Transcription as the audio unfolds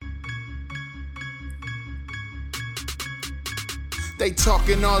They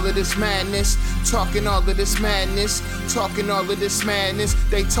talking all of this madness, talking all of this madness, talking all of this madness.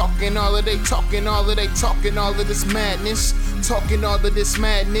 They talking all of this madness, talking all of this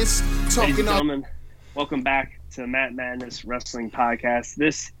madness, Ladies talking and all. gentlemen, welcome back to the Matt Madness Wrestling Podcast.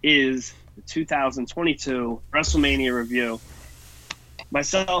 This is the 2022 WrestleMania review.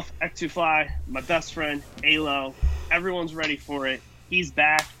 Myself, X2Fly, my best friend, Alo. Everyone's ready for it. He's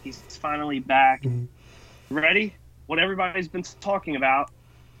back. He's finally back. Ready? What everybody's been talking about.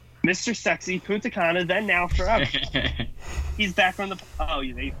 Mr. Sexy, Punta Cana, then now forever. He's back on the... Oh,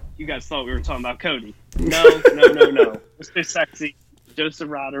 you guys thought we were talking about Cody. No. Mr. Sexy, Joseph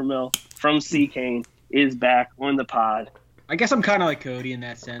Rothermill from C. Kane is back on the pod. I guess I'm kind of like Cody in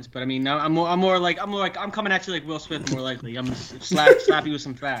that sense, but I mean, I'm coming at you like Will Smith more likely. I'm slap you with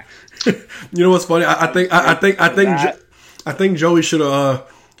some facts. You know what's funny? I think Joey should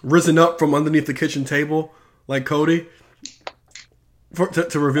have risen up from underneath the kitchen table like Cody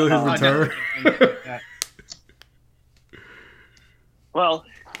to reveal his return. Well,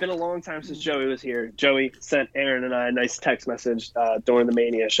 it's been a long time since Joey was here. Joey sent Aaron and I a nice text message during the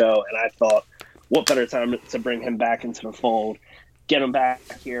Mania show, and I thought, what better time to bring him back into the fold, get him back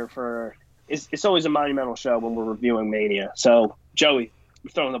here for – it's always a monumental show when we're reviewing Mania. So, Joey, we're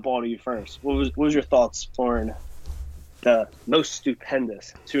throwing the ball to you first. What was your thoughts for the most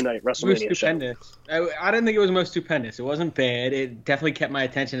stupendous two-night WrestleMania show? I didn't think it was the most stupendous. It wasn't bad. It definitely kept my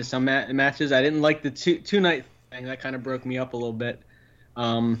attention to some matches. I didn't like the two-night thing. That kind of broke me up a little bit.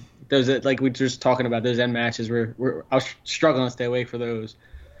 Those like we were just talking about, those end matches where I was struggling to stay awake for those.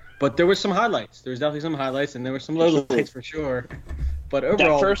 But there were some highlights. There was definitely some highlights, and there were some low lights for sure. But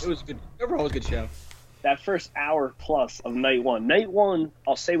overall, it was good. Overall, it was a good show. That first hour plus of night one. Night one,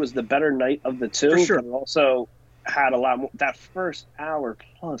 I'll say, was the better night of the two. For sure. But it also had a lot more. That first hour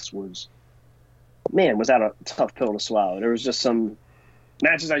plus was that a tough pill to swallow. There was just some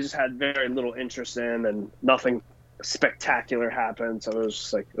matches I just had very little interest in, and nothing spectacular happened. So it was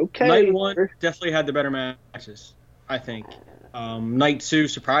just like, okay. Night one definitely had the better matches, I think. Night two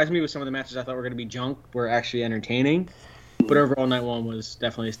surprised me with some of the matches I thought were going to be junk were actually entertaining. But overall, night one was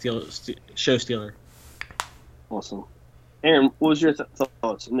definitely a show stealer. Awesome. Aaron, what was your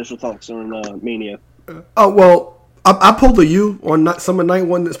initial thoughts on Mania? I pulled the U on some of night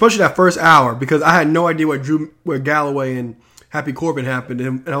one, especially that first hour, because I had no idea where Galloway and Happy Corbin happened,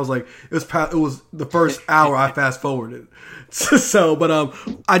 and I was like, it was the first hour I fast forwarded. So, but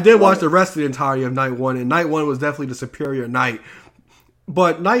I did watch the rest of the entirety of night one, and night one was definitely the superior night.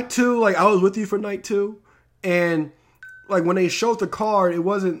 But night two, like I was with you for night two, and like when they showed the card, it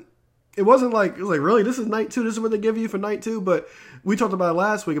wasn't like really this is night two, this is what they give you for night two. But we talked about it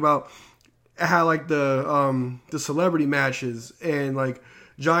last week about how like the celebrity matches and like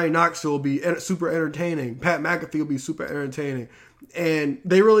Johnny Knoxville will be super entertaining, Pat McAfee will be super entertaining, and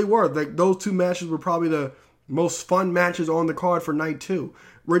they really were. Like those two matches were probably the most fun matches on the card for night two.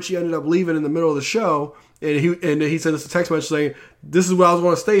 Richie ended up leaving in the middle of the show, and he sent us a text message saying, "This is what I was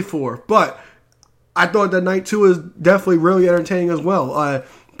going to stay for." But I thought that night two was definitely really entertaining as well.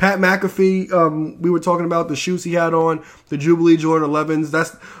 Pat McAfee, we were talking about the shoes he had on, the Jubilee Jordan 11s.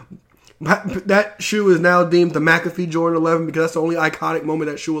 That shoe is now deemed the McAfee Jordan 11 because that's the only iconic moment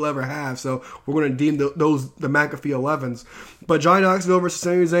that shoe will ever have. So we're going to deem the McAfee 11s. But Johnny Knoxville versus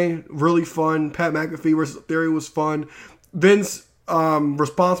Sami Zayn, really fun. Pat McAfee versus Theory was fun. Vince,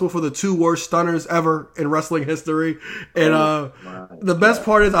 responsible for the two worst stunners ever in wrestling history. And the best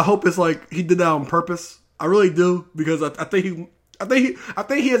part is I hope it's like he did that on purpose. I really do, because I think he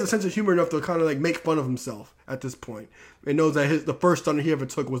has a sense of humor enough to kind of like make fun of himself at this point, and knows that the first stunner he ever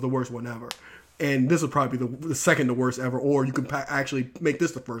took was the worst one ever, and this would probably be the second to worst ever, or you could actually make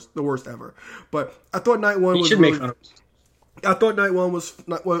this the worst ever. But I thought night one was really, I thought night one was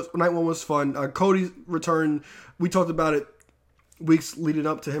fun. Cody's return, we talked about it weeks leading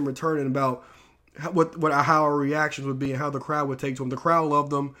up to him returning about how our reactions would be and how the crowd would take to him. The crowd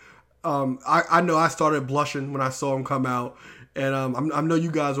loved him. I know I started blushing when I saw him come out. And I know you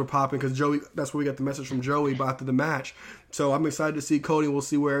guys were popping because Joey. That's where we got the message from Joey after the match. So I'm excited to see Cody. We'll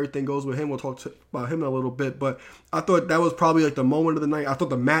see where everything goes with him. We'll talk about him in a little bit. But I thought that was probably like the moment of the night. I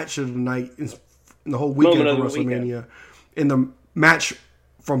thought the match of the night in the whole weekend of WrestleMania. In the match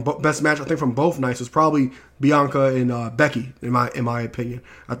best match I think from both nights was probably Bianca and Becky in my opinion.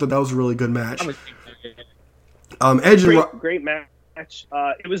 I thought that was a really good match. Great match.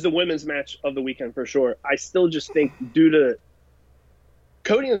 It was the women's match of the weekend for sure. I still just think due to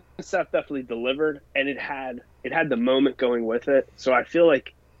Cody and Seth definitely delivered, and it had the moment going with it. So I feel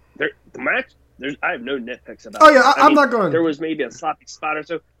like the I have no nitpicks about. Oh yeah, I'm not going. There was maybe a sloppy spot or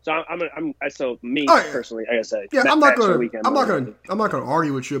so. So personally, I gotta say, yeah, I'm not going to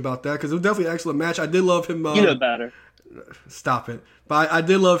argue with you about that because it was definitely an excellent match. I did love him. You know better. Stop it. But I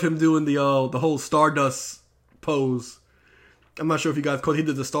did love him doing the whole Stardust pose. I'm not sure if you guys caught. He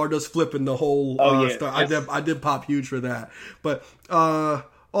did the Stardust flip and the whole. Yes. I did pop huge for that. But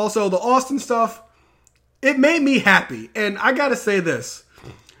also the Austin stuff, it made me happy. And I gotta say this.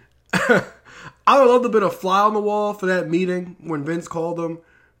 I would love to have been a fly on the wall for that meeting when Vince called him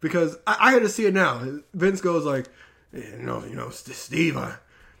because I had to see it now. Vince goes like, Steve, I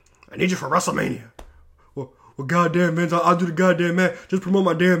need you for WrestleMania. Well, goddamn Vince, I'll do the goddamn match. Just promote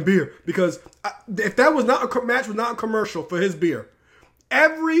my damn beer because if that was not a match, was not a commercial for his beer.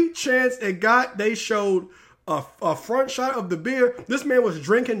 Every chance it got, they showed a front shot of the beer. This man was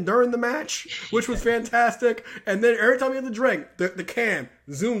drinking during the match, which was fantastic. And then every time he had to drink, the can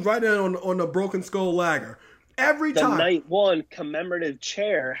zoomed right in on the Broken Skull Lager. Every time. The night one commemorative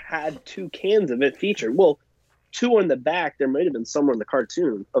chair had 2 cans of it featured. Well, 2 on the back. There might have been somewhere in the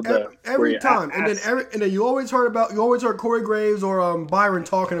cartoon of the every time. And then you always heard Corey Graves or Byron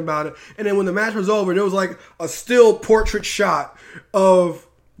talking about it. And then when the match was over, there was like a still portrait shot of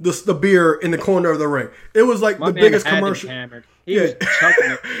the beer in the corner of the ring. It was like the biggest commercial. He was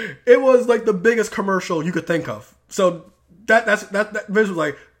chugging it. It was like the biggest commercial you could think of. So that Vince was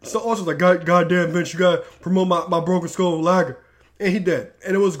like, so also like, goddamn Vince, you gotta promote my Broken Skull Lager, and he did,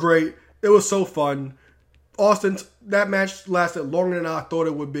 and it was great. It was so fun. Austin, that match lasted longer than I thought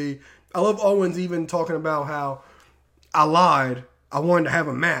it would be. I love Owens even talking about how I lied. I wanted to have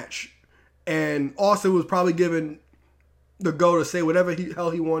a match, and Austin was probably given the go to say whatever hell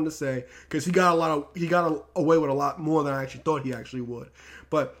he wanted to say because he got away with a lot more than I actually thought he actually would.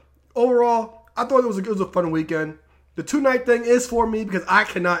 But overall, I thought it was a fun weekend. The 2-night thing is for me because I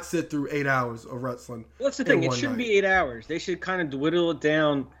cannot sit through 8 hours of wrestling. Well, that's the thing. It shouldn't be 8 hours. They should kind of dwindle it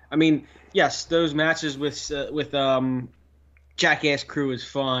down. I mean, yes, those matches with Jackass Crew is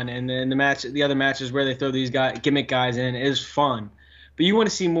fun, and then the other matches where they throw these gimmick guys in is fun. But you want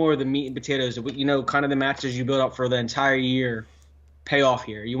to see more of the meat and potatoes, kind of the matches you build up for the entire year pay off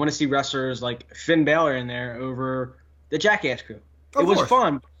here. You want to see wrestlers like Finn Balor in there over the Jackass Crew. It was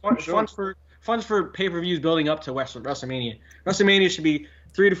fun. Fun for pay-per-views building up to WrestleMania. WrestleMania should be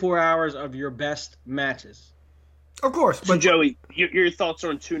 3 to 4 hours of your best matches. Of course. But so Joey, your thoughts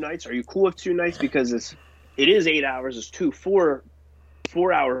on 2 nights? Are you cool with 2 nights because it is 8 hours, it's 2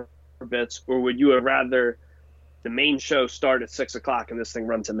 4-hour bits, or would you have rather the main show start at 6 o'clock and this thing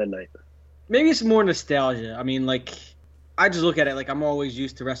run to midnight? Maybe it's more nostalgia. I mean, like, I just look at it like I'm always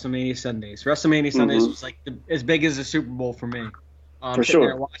used to WrestleMania Sundays. WrestleMania Sundays was like as big as the Super Bowl for me. For sure.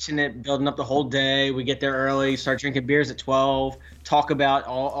 There watching it, building up the whole day. We get there early, start drinking beers at 12, talk about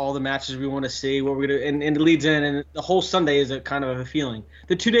all the matches we want to see, what we're gonna, and it leads in, and the whole Sunday is a kind of a feeling.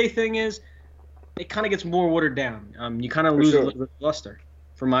 The 2-day thing is, it kind of gets more watered down. You kind of lose a little bit of luster,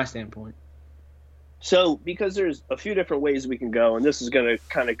 from my standpoint. So, because there's a few different ways we can go, and this is going to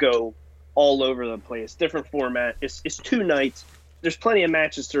kind of go all over the place, different format. It's 2 nights. There's plenty of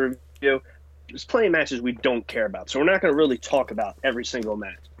matches to review. There's plenty of matches we don't care about. So we're not going to really talk about every single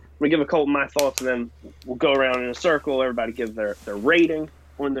match. We give a couple of my thoughts, and then we'll go around in a circle. Everybody give their rating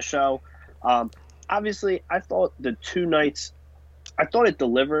on the show. Obviously, I thought the 2 nights, I thought it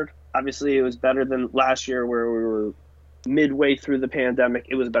delivered. Obviously, it was better than last year where we were midway through the pandemic.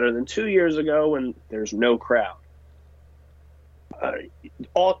 It was better than 2 years ago when there's no crowd.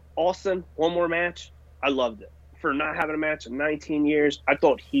 Austin, one more match. I loved it. For not having a match in 19 years, I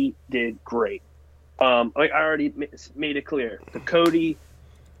thought he did great. Like I already made it clear, the Cody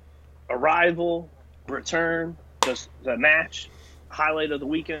arrival, return, just the match, highlight of the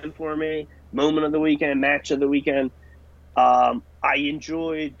weekend for me, moment of the weekend, match of the weekend. I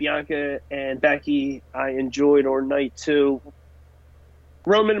enjoyed Bianca and Becky. I enjoyed our night 2.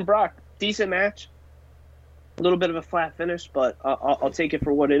 Roman and Brock, decent match. A little bit of a flat finish, but I'll take it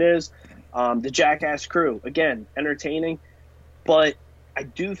for what it is. The Jackass Crew, again, entertaining, but I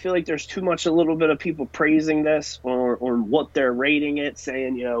do feel like there's too much, a little bit of people praising this or what they're rating it,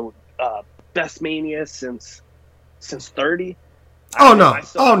 saying, best Mania since 30.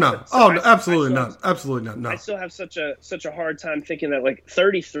 Absolutely not. No. I still have such a hard time thinking that, like,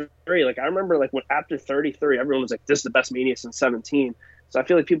 33, like, I remember, like, when after 33, everyone was like, this is the best Mania since 17. So I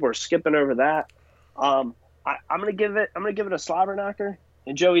feel like people are skipping over that. I'm gonna give it a slobber knocker.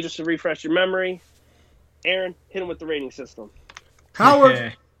 And Joey, just to refresh your memory, Aaron, hit him with the rating system.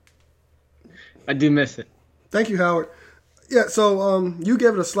 Howard, I do miss it. Thank you, Howard. Yeah, so you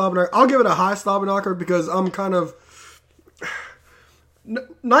gave it a slobber knocker. I'll give it a high slobber knocker because I'm kind of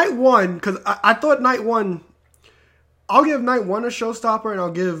night one, because I thought night one, I'll give night one a showstopper and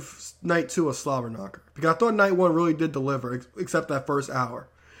I'll give night two a slobber knocker. Because I thought night one really did deliver, except that first hour.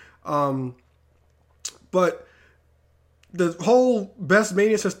 But the whole best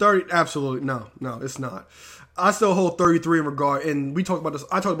Mania since 30, absolutely, no, it's not. I still hold 33 in regard, and we talk about this,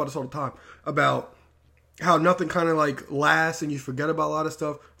 I talk about this all the time, about how nothing kind of like lasts and you forget about a lot of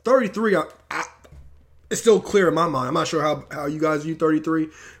stuff. 33, it's still clear in my mind. I'm not sure how you guys view 33,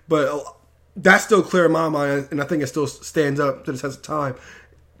 but that's still clear in my mind, and I think it still stands up to the test of time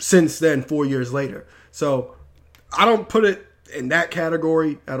since then, 4 years later. So I don't put it in that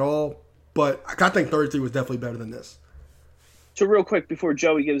category at all, but I think 33 was definitely better than this. So real quick before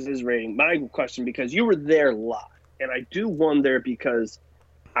Joey gives his rating, my question, because you were there live, and I do wonder because,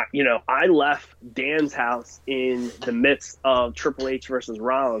 I left Dan's house in the midst of Triple H versus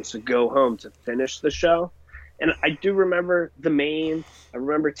Rollins to go home to finish the show. And I do remember the main, I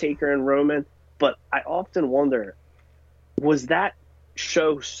remember Taker and Roman, but I often wonder, was that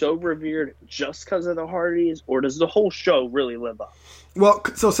show so revered just because of the Hardys, or does the whole show really live up? Well,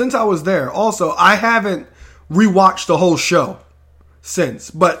 so since I was there, also, I haven't rewatched the whole show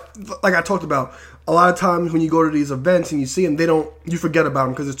since. But like I talked about, a lot of times when you go to these events and you see them, you forget about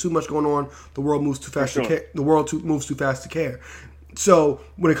them because there's too much going on. The world moves too fast to care. The world moves too fast to care. So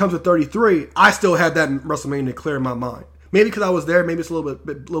when it comes to 33, I still had that WrestleMania clear in my mind. Maybe because I was there, maybe it's a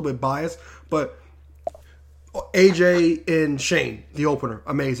little bit biased, but AJ and Shane, the opener,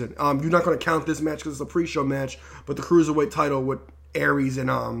 amazing. You're not going to count this match because it's a pre-show match, but the Cruiserweight title with Aries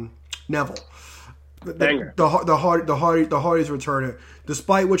and Neville. The Hardys returning.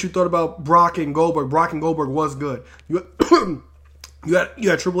 Despite what you thought about Brock and Goldberg was good. You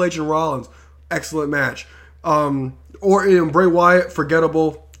had Triple H and Rollins, excellent match. Orton and Bray Wyatt,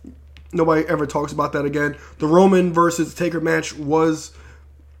 forgettable. Nobody ever talks about that again. The Roman versus Taker match was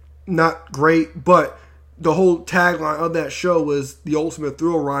not great, but the whole tagline of that show was the ultimate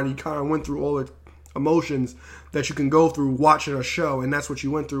thrill ride. You kind of went through all the emotions that you can go through watching a show, and that's what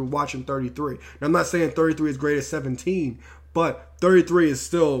you went through watching 33. Now, I'm not saying 33 is great as 17, but 33 is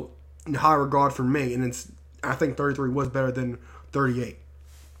still in high regard for me, and I think 33 was better than 38.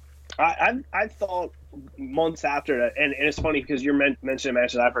 I thought months after that, and it's funny because you're mentioning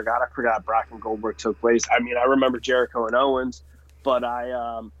matches I forgot. I forgot Brock and Goldberg took place. I mean, I remember Jericho and Owens, but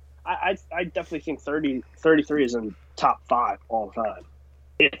I definitely think 33 is in top 5 all time,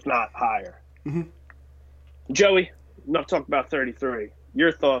 if not higher. Mm-hmm. Joey, enough talk about 33.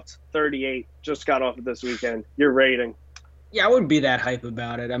 Your thoughts? 38 just got off of this weekend. Your rating? Yeah, I wouldn't be that hype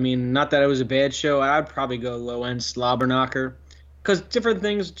about it. I mean, not that it was a bad show. I'd probably go low end slobber knocker because different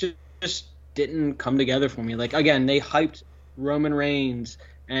things just didn't come together for me. Like, again, they hyped Roman Reigns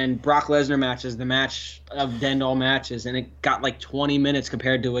and Brock Lesnar matches, the match of the end all matches, and it got like 20 minutes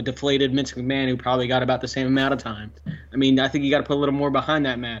compared to a deflated Vince McMahon who probably got about the same amount of time. I mean, I think you got to put a little more behind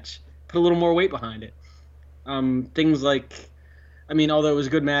that match, put a little more weight behind it. Things like, I mean, although it was a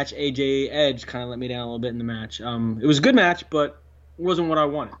good match, AJ Edge kind of let me down a little bit in the match. It was a good match, but it wasn't what I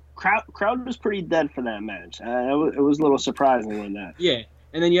wanted. Crowd was pretty dead for that match. It was a little surprising when that. Yeah,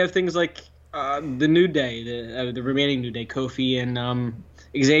 and then you have things like the New Day, the remaining New Day, Kofi and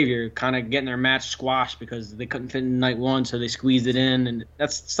Xavier kind of getting their match squashed because they couldn't fit in night one, so they squeezed it in, and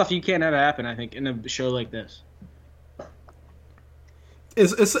that's stuff you can't have happen, I think, in a show like this.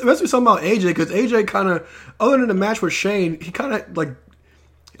 It's especially something about AJ, because AJ kind of, other than the match with Shane, he kind of, like,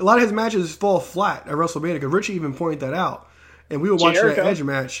 a lot of his matches fall flat at WrestleMania, because Richie even pointed that out. And we were watching that Edge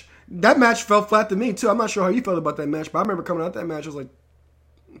match. That match fell flat to me, too. I'm not sure how you felt about that match, but I remember coming out that match, I was like,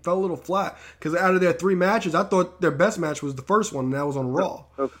 it felt a little flat. Because out of their 3 matches, I thought their best match was the first one, and that was on Raw.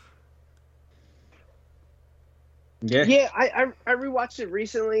 Okay. Yeah, I rewatched it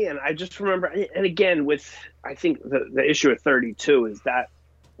recently, and I just remember, and again, with, I think the issue at 32 is that,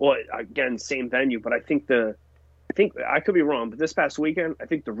 well, again, same venue, but I think I could be wrong, but this past weekend, I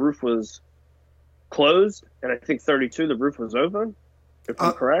think the roof was closed, and I think 32, the roof was open, if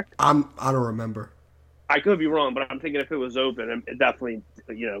I'm correct. I don't remember. I could be wrong, but I'm thinking if it was open, it definitely,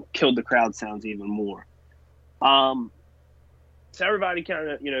 killed the crowd sounds even more. So everybody kind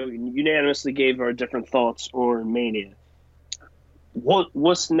of, unanimously gave our different thoughts on Mania.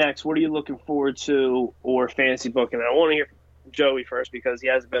 What's next? What are you looking forward to, or fantasy booking? I want to hear from Joey first because he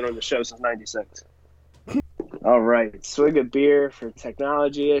hasn't been on the show since '96. All right, swig of beer for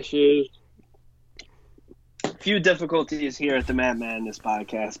technology issues. Few difficulties here at the Mad Madness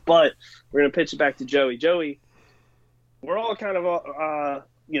podcast, but we're gonna pitch it back to Joey. Joey, we're all kind of,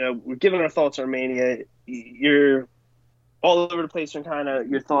 we're giving our thoughts on Mania. You're all over the place on kind of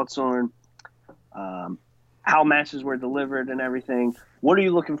your thoughts on how matches were delivered and everything. What are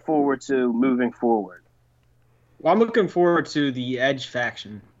you looking forward to moving forward? Well, I'm looking forward to the Edge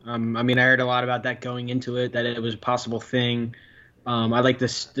faction. I mean, I heard a lot about that going into it, that it was a possible thing. I like the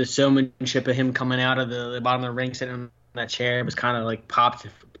showmanship of him coming out of the bottom of the ring, sitting in that chair. It was kind of like popped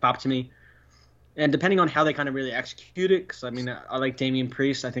to me. And depending on how they kind of really execute it, because I mean, I like Damian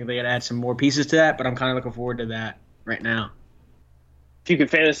Priest. I think they got to add some more pieces to that, but I'm kind of looking forward to that right now. If you could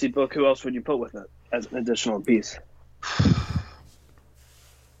fantasy book, who else would you put with it as an additional piece?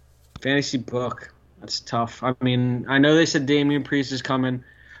 Fantasy book. That's tough. I mean, I know they said Damian Priest is coming.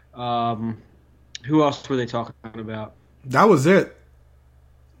 Who else were they talking about? That was it.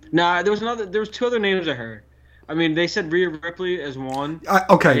 Nah, there was two other names I heard. I mean, they said Rhea Ripley as one.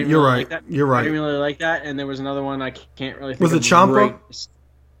 Okay, you're right. You're right. I didn't really like that, and there was another one I can't really think Was of. it Ciampa?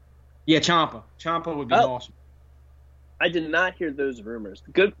 Yeah, Ciampa. Ciampa would be awesome. I did not hear those rumors.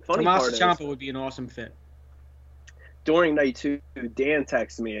 Funny Tommaso part Ciampa is, would be an awesome fit. during night 2, Dan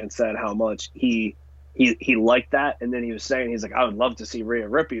texted me and said how much he liked that, and then he was saying, he's like, I would love to see Rhea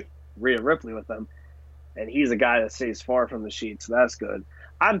Ripley with them, and he's a guy that stays far from the sheet, so that's good.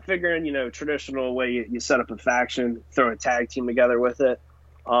 I'm figuring, traditional way you set up a faction, throw a tag team together with it.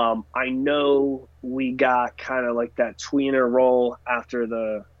 I know we got kind of like that tweener role after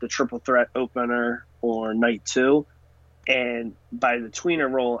the triple threat opener or night 2, and by the tweener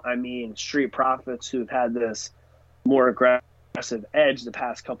role, I mean Street Profits, who've had this more aggressive edge the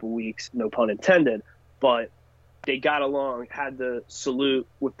past couple weeks, no pun intended, but they got along, had the salute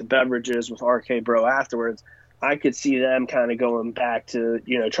with the beverages with RK Bro afterwards. I could see them kind of going back to,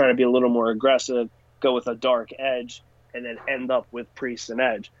 trying to be a little more aggressive, go with a dark edge, and then end up with Priest and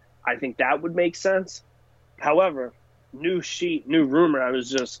Edge. I think that would make sense. However, new rumor I was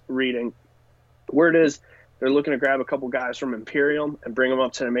just reading, word is they're looking to grab a couple guys from Imperium and bring them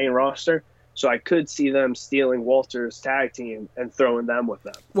up to the main roster. So I could see them stealing Walter's tag team and throwing them with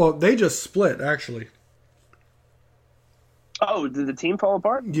them. Well, they just split, actually. Oh, did the team fall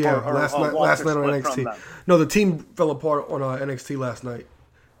apart? Yeah, last night on NXT. No, the team fell apart on NXT last night.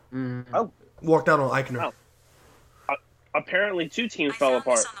 Oh. Walked out on Eichner. Oh. Apparently 2 teams fell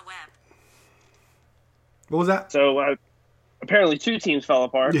apart. This on the web. What was that? So apparently 2 teams fell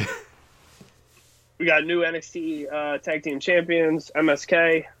apart. Yeah. We got new NXT tag team champions,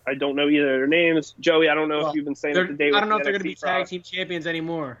 MSK. I don't know either of their names. Joey, I don't know if you've been saying up to date with I don't know if they're going to be tag team champions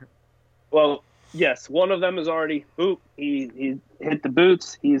anymore. Well, yes, one of them is already he hit the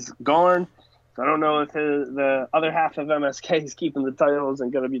boots. He's gone. So I don't know if the other half of MSK is keeping the titles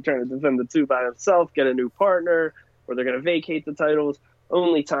and going to be trying to defend the 2 by himself, get a new partner, or they're going to vacate the titles.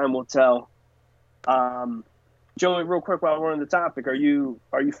 Only time will tell. Joey, real quick while we're on the topic, are you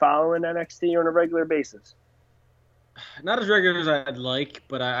following NXT on a regular basis? Not as regular as I'd like,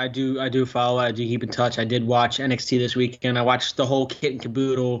 but I do follow. I do keep in touch. I did watch NXT this weekend. I watched the whole kit and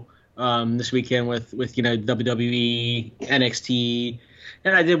caboodle this weekend with WWE, NXT,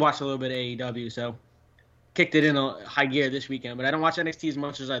 and I did watch a little bit of AEW. So kicked it in a high gear this weekend. But I don't watch NXT as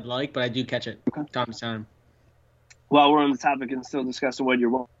much as I'd like, but I do catch it time to time. While we're on the topic and still discussing what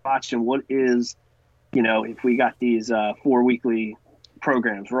you're watching, what is, if we got these 4 weekly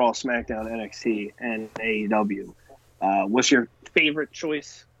programs, Raw, SmackDown, NXT, and AEW, what's your favorite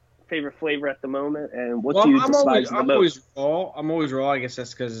choice, favorite flavor at the moment, and what do you despise the most? I'm always Raw. I guess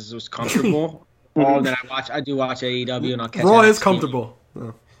that's because it was comfortable. And then I do watch AEW, and I'll catch Raw NXT. is comfortable.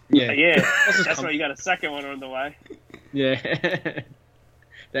 Oh. Yeah. That's why you got a second one on the way. Yeah.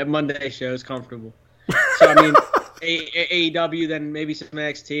 That Monday show is comfortable. So, I mean, AEW, then maybe some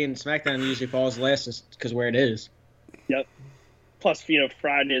NXT, and SmackDown usually falls last just because where it is. Yep. Plus,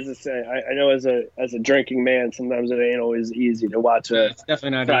 Fridays, I know as a drinking man, sometimes it ain't always easy to watch It's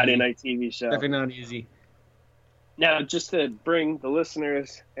definitely not Friday easy. night TV show. Definitely not easy. Now, just to bring the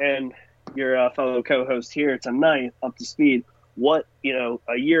listeners and your fellow co-host here tonight up to speed, what,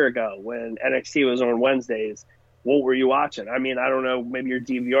 a year ago when NXT was on Wednesdays, what were you watching? I mean, I don't know, maybe your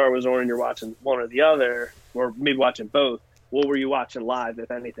DVR was on and you're watching one or the other, or maybe watching both. What were you watching live,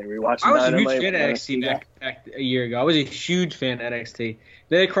 if anything? Were you watching I was a Dynamite, huge fan of NXT back a year ago. I was a huge fan of NXT.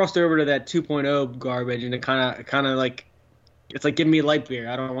 They crossed over to that 2.0 garbage, and it kind of like, it's like giving me light beer.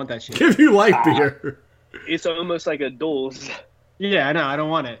 I don't want that shit. Give you light beer. It's almost like a duels. Yeah, I know. I don't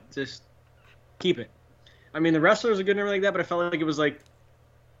want it. Just keep it. I mean, the wrestlers are good and everything like that, but I felt like it was like,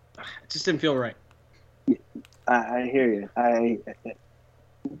 it just didn't feel right. I hear you.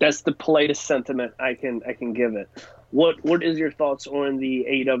 That's the politest sentiment I can give it. What is your thoughts on the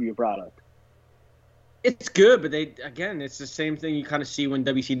AEW product? It's good, but it's the same thing you kind of see when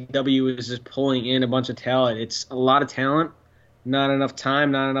WCW is just pulling in a bunch of talent. It's a lot of talent, not enough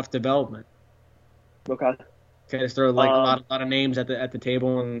time, not enough development. Okay. Okay, just throw like a lot of names at the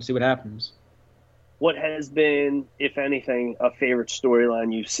table and see what happens. What has been, if anything, a favorite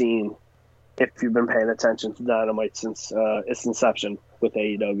storyline you've seen if you've been paying attention to Dynamite since its inception with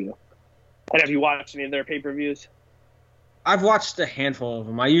AEW? And have you watched any of their pay-per-views? I've watched a handful of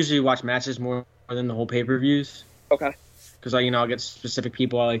them. I usually watch matches more than the whole pay-per-views. Okay. Because I'll get specific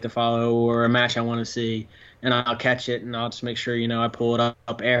people I like to follow or a match I want to see, and I'll catch it, and I'll just make sure I pull it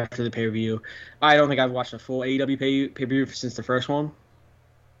up after the pay-per-view. I don't think I've watched a full AEW pay-per-view since the first one.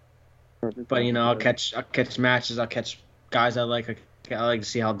 But I'll catch matches. I'll catch guys I like. I like to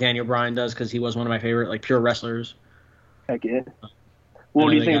see how Daniel Bryan does because he was one of my favorite pure wrestlers. Heck yeah. What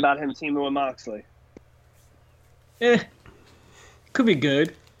do you think about him teaming with Moxley? Could be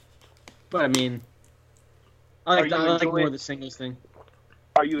good, but I like more the singles thing.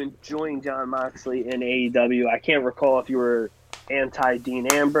 Are you enjoying Jon Moxley in AEW? I can't recall if you were anti-Dean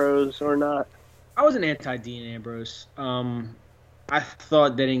Ambrose or not. I wasn't anti-Dean Ambrose. I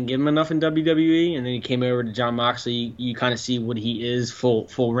thought they didn't give him enough in WWE, and then he came over to Jon Moxley. You kind of see what he is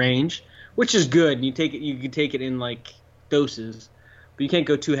full range, which is good. And you can take it in doses, but you can't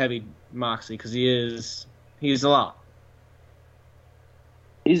go too heavy Moxley because he's a lot.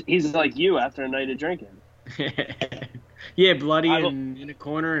 He's like you after a night of drinking. Yeah, bloody and in a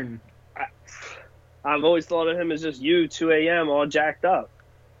corner, and I've always thought of him as just you, 2 a.m. all jacked up.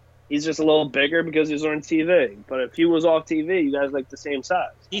 He's just a little bigger because he's on TV. But if he was off TV, you guys the same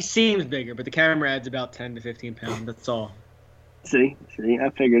size. He seems bigger, but the camera adds about 10 to 15 pounds. That's all. See, I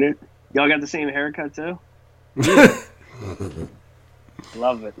figured it. Y'all got the same haircut too?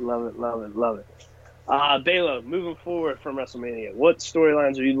 Love it. Balo, moving forward from WrestleMania, what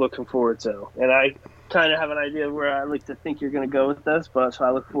storylines are you looking forward to? And I kind of have an idea of where I like to think you're going to go with this, but so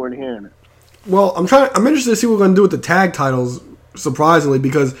I look forward to hearing it. Well, I'm interested to see what we're going to do with the tag titles, surprisingly,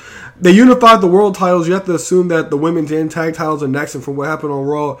 because they unified the world titles. You have to assume that the women's and tag titles are next, and from what happened on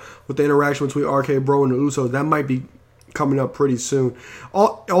Raw with the interaction between RK Bro and the Usos, that might be coming up pretty soon.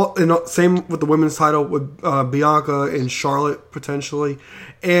 Same with the women's title with Bianca and Charlotte, potentially.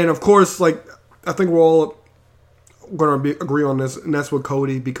 And, of course, I think we're all going to agree on this, and that's with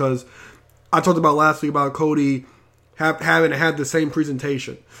Cody, because I talked about last week about Cody having had the same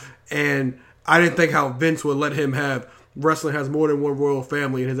presentation. And I didn't think how Vince would let him have wrestling has more than one royal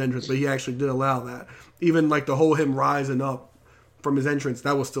family in his entrance, but he actually did allow that. Even the whole him rising up from his entrance,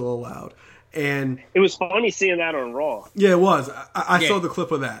 that was still allowed. And it was funny seeing that on Raw. Yeah, it was. I saw the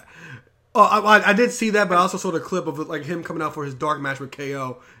clip of that. Oh, I did see that, but I also saw the clip of him coming out for his dark match with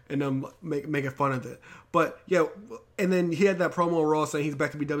KO and them making fun of it. But yeah, and then he had that promo on Raw saying he's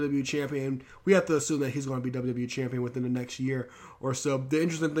back to be WWE champion. We have to assume that he's going to be WWE champion within the next year or so. The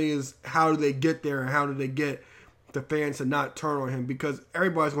interesting thing is, how do they get there, and how do they get the fans to not turn on him? Because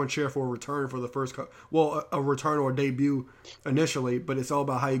everybody's going to cheer for a return for the first, a return or a debut initially, but it's all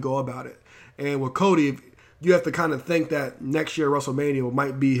about how you go about it. And with Cody, you have to kind of think that next year WrestleMania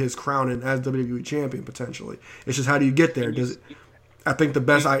might be his crowning as WWE champion potentially. It's just how do you get there? I think the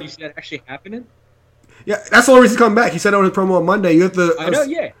best. You see that actually happening? Yeah, that's the only reason he's coming back. He said on his promo on Monday. You have to. I know,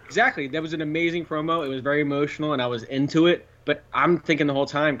 yeah, exactly. That was an amazing promo. It was very emotional, and I was into it. But I'm thinking the whole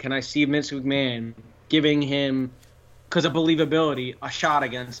time, can I see Vince McMahon giving him, because of believability, a shot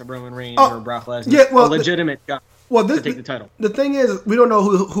against a Roman Reigns or Brock Lesnar? Yeah, well, a legitimate shot to take the title. The thing is, we don't know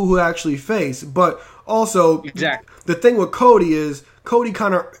who actually face, but also exactly. The thing with Cody is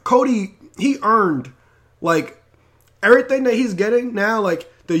he earned everything that he's getting now,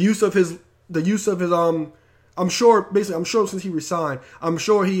 the use of his I'm sure since he resigned, I'm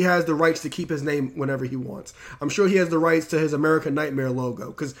sure he has the rights to keep his name whenever he wants. I'm sure he has the rights to his American Nightmare logo,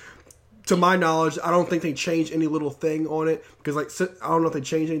 because to my knowledge, I don't think they changed any little thing on it, because I don't know if they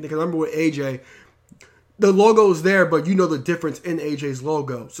changed anything, because I remember with AJ, the logo is there, but you know the difference in AJ's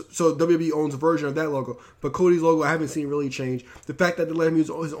logo. So WWE owns a version of that logo. But Cody's logo, I haven't seen really change. The fact that they let him use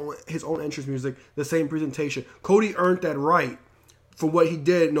his own entrance music, the same presentation. Cody earned that right for what he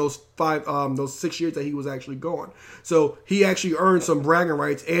did in those 6 years that he was actually gone. So he actually earned some bragging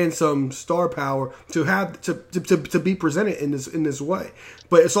rights and some star power to have to be presented in this way.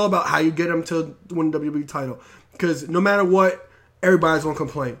 But it's all about how you get him to win the WWE title. Because no matter what, everybody's gonna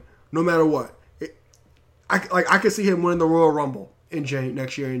complain. No matter what. I could see him winning the Royal Rumble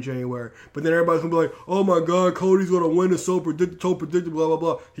next year in January, but then everybody's gonna be like, "Oh my God, Cody's gonna win! It's so predictable, blah blah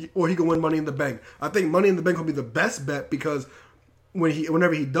blah." Or he can win Money in the Bank. I think Money in the Bank will be the best bet, because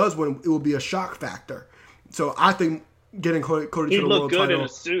whenever he does win, it will be a shock factor. So I think getting Cody to the world title. He looked good in a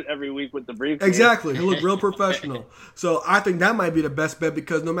suit every week with the briefcase. Exactly, he looked real professional. So I think that might be the best bet,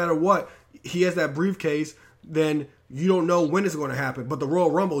 because no matter what, he has that briefcase. Then You don't know when it's going to happen, but the Royal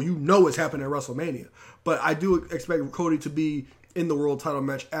Rumble, you know it's happening at WrestleMania. But I do expect Cody to be in the world title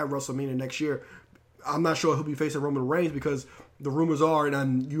match at WrestleMania next year. I'm not sure he'll be facing Roman Reigns because the rumors are,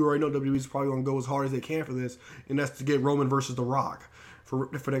 and you already know WWE's probably going to go as hard as they can for this, and that's to get Roman versus The Rock for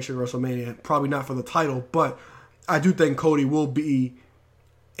next year at WrestleMania. Probably not for the title, but I do think Cody will be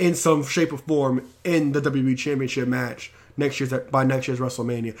in some shape or form in the WWE Championship match by next year's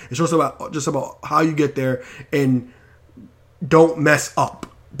WrestleMania. It's just about how you get there and don't mess up,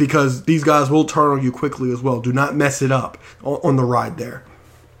 because these guys will turn on you quickly as well. Do not mess it up on the ride there.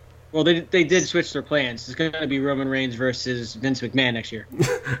 Well, they did switch their plans. It's going to be Roman Reigns versus Vince McMahon next year.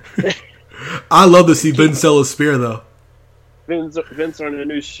 I love to see Vince sell a spear, though. Vince on a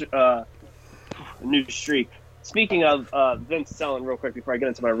new streak. Speaking of Vince selling, real quick before I get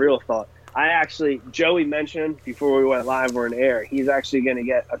into my real thought, Joey mentioned before we went live or in air, he's actually going to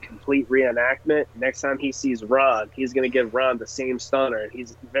get a complete reenactment. Next time he sees Ron, he's going to give Ron the same stunner, and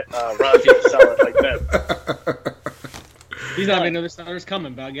Ron's going to sell it like that. He's not even know the stunner's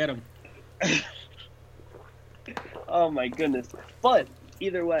coming, but I'll get him. Oh my goodness. But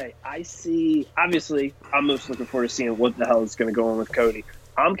either way, obviously, I'm most looking forward to seeing what the hell is going to go on with Cody.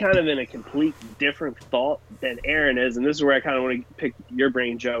 I'm kind of in a complete different thought than Aaron is, and this is where I kind of want to pick your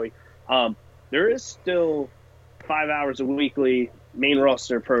brain, Joey. There is still 5 hours a weekly main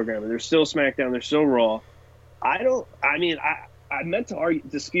roster programming. There's still SmackDown. There's still Raw. I meant to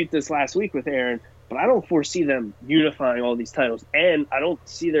dispute this last week with Aaron, but I don't foresee them unifying all these titles, and I don't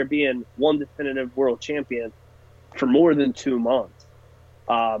see there being one definitive world champion for more than 2 months.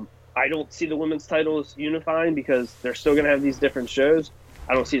 I don't see the women's titles unifying because they're still going to have these different shows.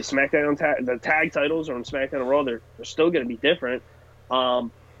 I don't see the SmackDown the tag titles on SmackDown and Raw. They're still going to be different.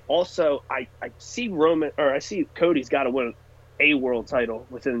 Also, I see Cody's got to win a world title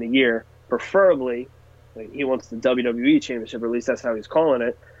within the year, preferably. He wants the WWE Championship, or at least that's how he's calling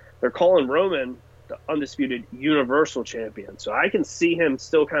it. They're calling Roman the undisputed Universal Champion. So I can see him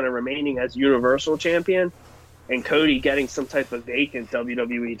still kind of remaining as Universal Champion and Cody getting some type of vacant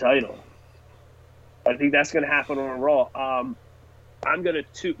WWE title. I think that's going to happen on Raw. I'm going to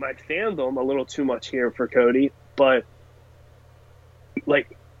toot my fandom a little too much here for Cody, but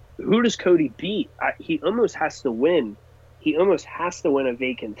who does Cody beat? He almost has to win. He almost has to win a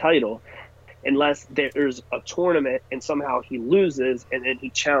vacant title unless there's a tournament and somehow he loses and then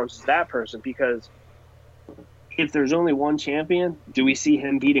he challenges that person, because if there's only one champion, do we see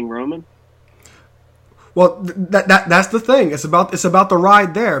him beating Roman? Well, that's the thing. It's about the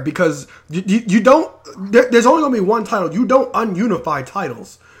ride there, because you don't. There's only going to be one title. You don't ununify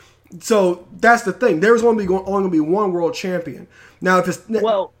titles. So that's the thing. There's only going to be one world champion. Now, if it's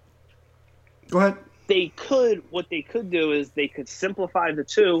go ahead. What they could do is they could simplify the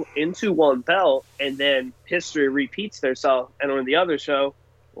two into one belt, and then history repeats themselves. And on the other show,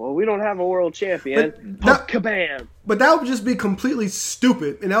 well, we don't have a world champion. Kabam! But that would just be completely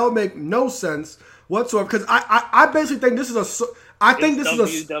stupid, and that would make no sense whatsoever. Because I basically think this is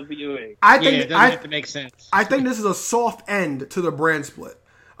WWE. It doesn't have to make sense. I think this is a soft end to the brand split.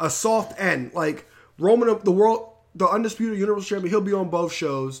 A soft end, like Roman, the undisputed Universal Champion. He'll be on both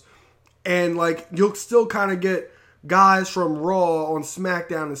shows. And, you'll still kind of get guys from Raw on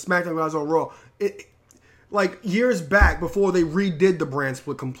SmackDown and SmackDown guys on Raw. Years back, before they redid the brand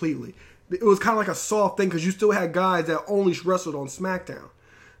split completely, it was kind of like a soft thing because you still had guys that only wrestled on SmackDown.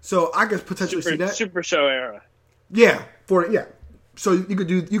 So I could potentially see that. Super Show era. Yeah. So you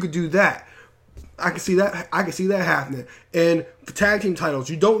could do that. I can see that happening. And the tag team titles,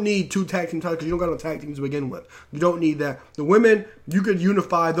 you don't need 2 tag team titles because you don't got no tag teams to begin with. You don't need that. The women, you could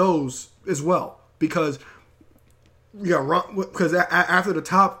unify those as well, because after the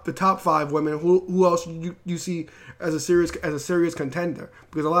top 5 women, who else you see as a serious contender?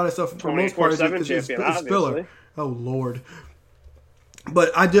 Because a lot of stuff for the most part is filler. Oh Lord! But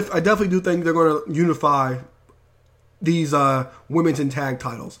I definitely do think they're going to unify these women's and tag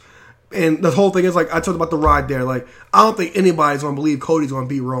titles. And the whole thing is, I talked about the ride there. I don't think anybody's going to believe Cody's going to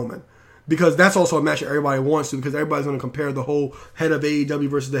beat Roman. Because that's also a match that everybody wants to, because everybody's going to compare the whole head of AEW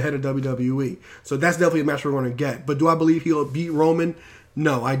versus the head of WWE. So that's definitely a match we're going to get. But do I believe he'll beat Roman?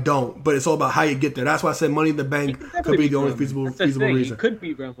 No, I don't. But it's all about how you get there. That's why I said Money in the Bank could be the only feasible reason. He could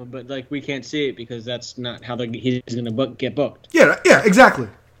beat Roman, but we can't see it because that's not how he's going to get booked. Yeah, exactly.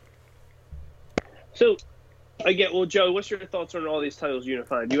 So, again, Joe, what's your thoughts on all these titles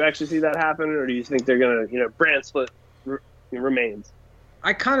unifying? Do you actually see that happen, or do you think they're going to, brand split remains?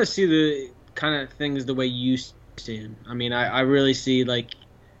 I kind of see the kind of things the way you see them. I mean, I really see, they're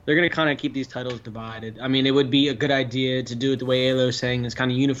going to kind of keep these titles divided. I mean, it would be a good idea to do it the way Alo's saying, is kind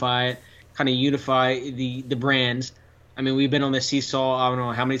of unify the brands. I mean, we've been on the seesaw, I don't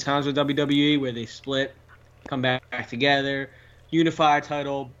know how many times with WWE, where they split, come back together, unify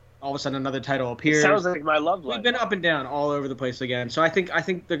title, all of a sudden another title appears. It sounds like my love life. We've been up and down all over the place again. So I think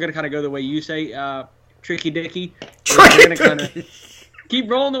they're going to kind of go the way you say, Tricky Dicky. They're going to kind of keep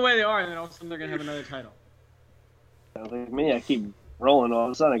rolling the way they are, and then all of a sudden they're going to have another title. Sounds like me. I keep rolling. All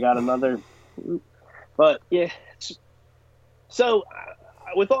of a sudden I got another. But, yeah. So,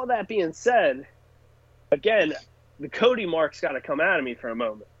 with all that being said, again, the Cody mark's got to come out of me for a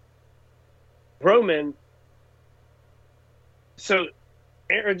moment. Roman. So,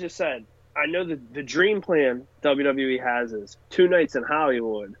 Aaron just said, I know the dream plan WWE has is 2 nights in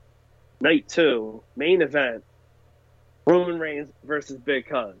Hollywood, night 2, main event, Roman Reigns versus Big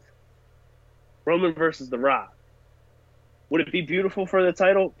Cuz. Roman versus The Rock. Would it be beautiful for the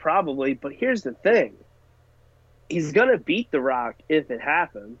title? Probably, but here's the thing. He's going to beat The Rock if it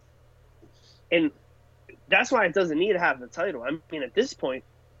happens. And that's why it doesn't need to have the title. I mean, at this point,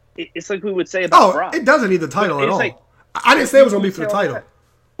 it's like we would say about Brock. It doesn't need the title at all. Like, I didn't say it was going to be for the title.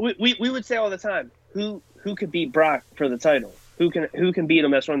 We would say all the time, who could beat Brock for the title? Who can beat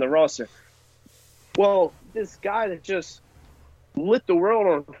him as from the roster? Well, this guy that just lit the world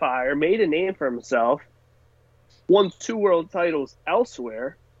on fire, made a name for himself, won 2 world titles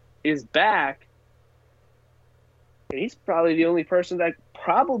elsewhere, is back, and he's probably the only person that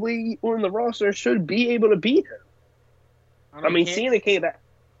probably on the roster should be able to beat him. I mean, Cena came back.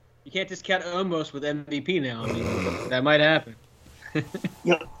 You can't discount Omos with MVP now. I mean, that might happen. You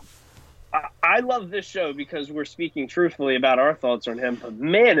know, I love this show because we're speaking truthfully about our thoughts on him, but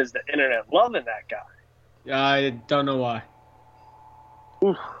man, is the internet loving that guy. I don't know why.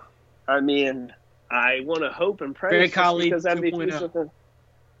 Oof. I mean, I want to hope and pray Great colleague because MVP is something.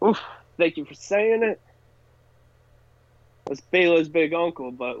 Oof, thank you for saying it. It's Baylor's big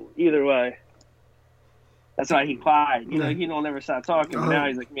uncle, but either way, that's why he cried. You know, he don't ever stop talking. But now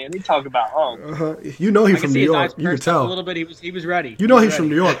he's like, man, they talk about You know he's from New York. You can tell. A little bit. He was ready. You know he's from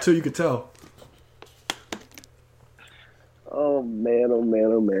New York too. You could tell. Oh man! Oh man!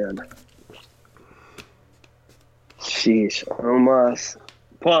 Oh man! Sheesh, almost.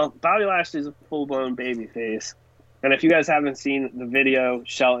 Well, Bobby Lashley's a full-blown babyface, and if you guys haven't seen the video,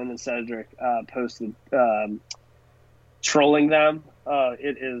 Shelton and Cedric posted trolling them.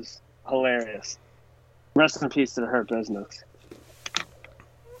 It is hilarious. Rest in peace to the Hurt Business.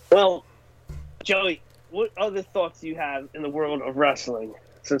 Well, Joey, what other thoughts do you have in the world of wrestling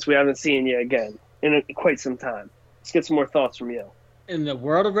since we haven't seen you again in quite some time? Let's get some more thoughts from you. In the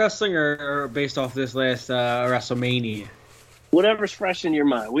world of wrestling or based off this last WrestleMania? Whatever's fresh in your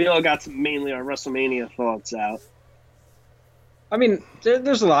mind. We all got mainly our WrestleMania thoughts out. I mean,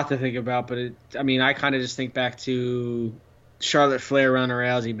 there's a lot to think about, but I kind of just think back to Charlotte Flair Ronda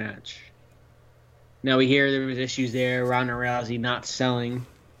Rousey match. Now we hear there was issues there, Ronda Rousey not selling.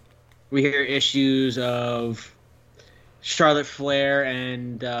 We hear issues of Charlotte Flair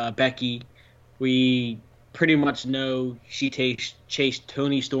and Becky. We pretty much know she chased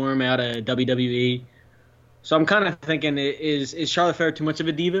Toni Storm out of WWE. So I'm kind of thinking, is Charlotte Flair too much of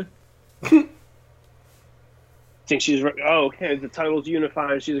a diva? Think she's okay. The title's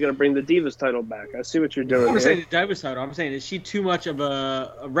unified. She's going to bring the Divas title back. I see what you're doing. I'm saying the Divas title. I'm saying, is she too much of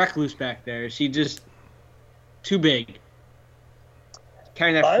a recluse back there? Is she just too big?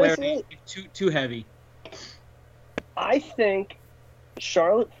 Carrying that Flair too heavy. I think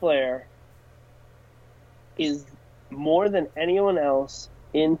Charlotte Flair is more than anyone else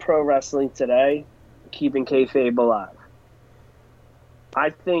in pro wrestling today keeping kayfabe alive.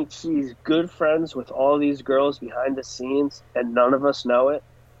 I think she's good friends with all these girls behind the scenes, and none of us know it.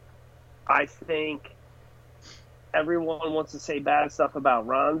 I think everyone wants to say bad stuff about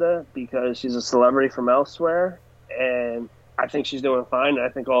Ronda because she's a celebrity from elsewhere, and I think she's doing fine. And I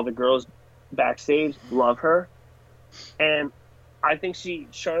think all the girls backstage love her, and I think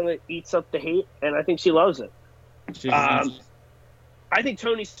Charlotte eats up the hate, and I think she loves it. I think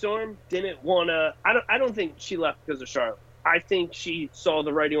Toni Storm didn't want to. I don't think she left because of Charlotte. I think she saw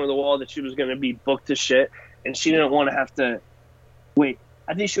the writing on the wall that she was going to be booked to shit, and she didn't want to have to wait.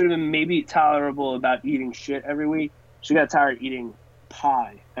 I think she would have been maybe tolerable about eating shit every week. She got tired of eating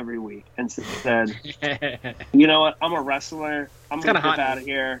pie every week and said, you know what, I'm a wrestler. I'm going to get out of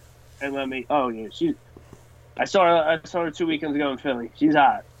here and let me – oh, yeah. I saw her 2 weekends ago in Philly. She's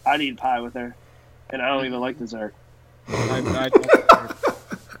hot. I'd eat pie with her, and I don't even like dessert.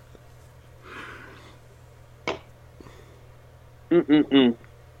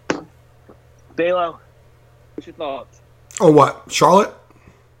 Balo, what's your thoughts? Oh, what? Charlotte?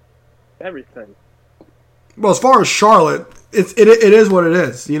 Everything. Well, as far as Charlotte, it is what it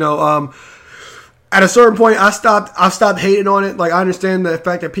is. You know, at a certain point, I stopped hating on it. Like, I understand the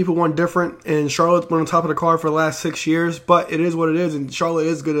fact that people want different, and Charlotte's been on top of the card for the last 6 years, but it is what it is, and Charlotte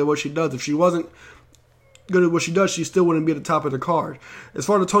is good at what she does. If she wasn't good at what she does, she still wouldn't be at the top of the card. As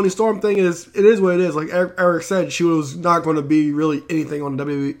far as the Toni Storm thing, it is what it is. Like Eric said, she was not going to be really anything on the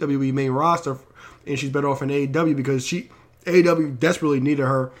WWE main roster, and she's better off in AEW because AEW desperately needed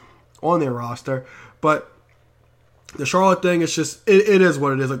her on their roster. But the Charlotte thing, it's just it is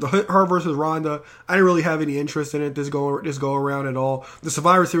what it is. Like her versus Ronda, I didn't really have any interest in it this go around at all. The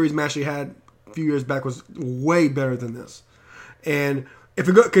Survivor Series match they had a few years back was way better than this. And if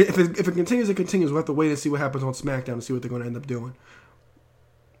it continues, it continues. We'll have to wait and see what happens on SmackDown and see what they're going to end up doing.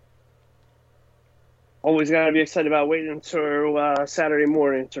 Always got to be excited about waiting until Saturday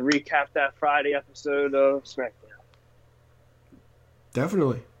morning to recap that Friday episode of SmackDown.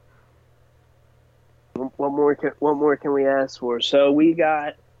 Definitely. What more can we ask for? So we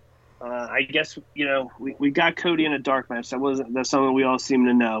got, I guess, we got Cody in a dark match. That's something we all seem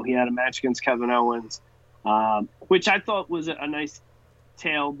to know. He had a match against Kevin Owens, which I thought was a nice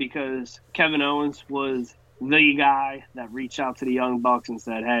tale because Kevin Owens was the guy that reached out to the Young Bucks and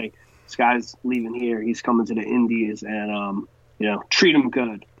said, "Hey, this guy's leaving here. He's coming to the Indies, and treat him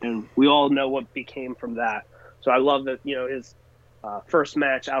good." And we all know what became from that. So I love that his first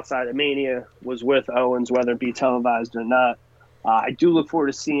match outside of Mania was with Owens, whether it be televised or not. I do look forward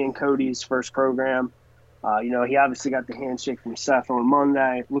to seeing Cody's first program. He obviously got the handshake from Seth on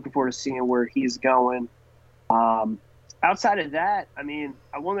Monday. Looking forward to seeing where he's going. Outside of that, I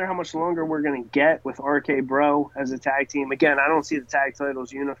wonder how much longer we're going to get with RK Bro as a tag team. Again, I don't see the tag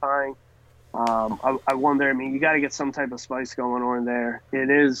titles unifying. I wonder, you got to get some type of spice going on there. It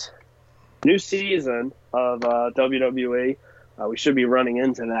is new season of WWE. We should be running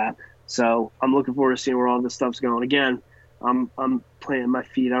into that. So I'm looking forward to seeing where all this stuff's going. Again, I'm planting my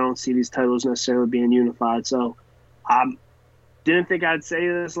feet. I don't see these titles necessarily being unified. So I didn't think I'd say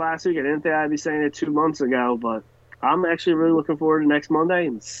this last week. I didn't think I'd be saying it 2 months ago. But I'm actually really looking forward to next Monday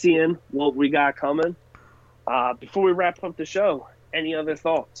and seeing what we got coming. Before we wrap up the show, any other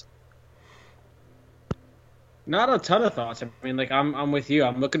thoughts? Not a ton of thoughts. I'm with you.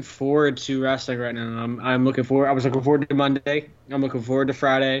 I'm looking forward to wrestling right now. I was looking forward to Monday. I'm looking forward to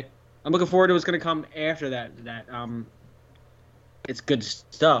Friday. I'm looking forward to what's going to come after that. It's good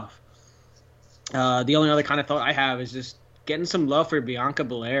stuff. The only other kind of thought I have is just getting some love for Bianca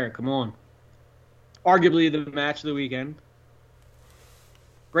Belair. Come on. Arguably the match of the weekend.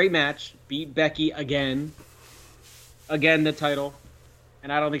 Great match. Beat Becky again. Again, the title.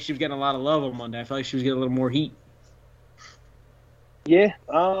 And I don't think she was getting a lot of love on Monday. I felt like she was getting a little more heat. Yeah,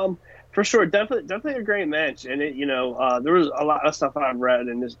 for sure. Definitely a great match. And there was a lot of stuff I've read,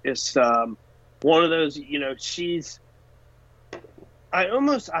 and it's one of those. She's.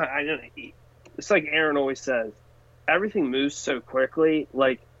 It's like Aaron always says, everything moves so quickly.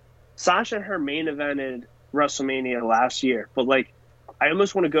 Like Sasha and her main evented WrestleMania last year, but I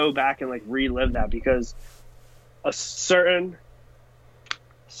almost want to go back and relive that because a certain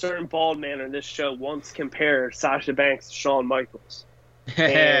bald man on this show once compared Sasha Banks to Shawn Michaels.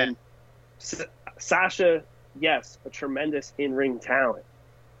 And Sasha, yes, a tremendous in-ring talent.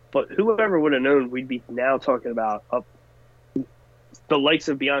 But whoever would have known we'd be now talking about the likes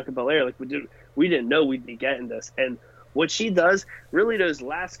of Bianca Belair. We didn't know we'd be getting this. And what she does, really those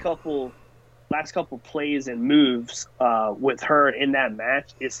last couple plays and moves with her in that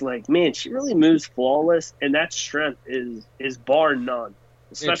match, it's man, she really moves flawless, and that strength is bar none.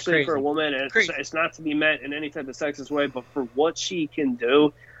 Especially for a woman, and it's not to be meant in any type of sexist way, but for what she can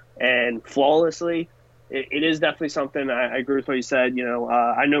do and flawlessly, it is definitely something. I agree with what you said.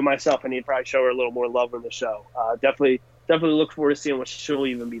 I know myself, I need to probably show her a little more love in the show. Definitely look forward to seeing what she'll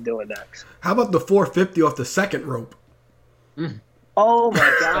even be doing next. How about the 450 off the second rope? Oh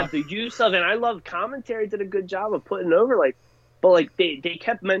my God, the use of it. I love commentary did a good job of putting over they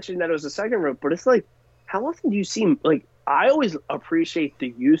kept mentioning that it was the second rope, but it's how often do you see I always appreciate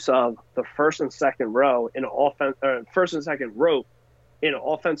the use of the first and second row in an first and second rope in an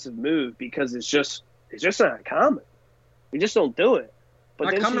offensive move because it's just not common. We just don't do it. But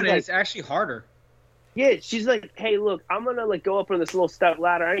not then common, it's actually harder. Yeah, she's hey, look, I'm gonna go up on this little step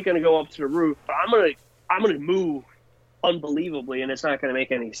ladder. I ain't gonna go up to the roof, but I'm gonna move unbelievably, and it's not gonna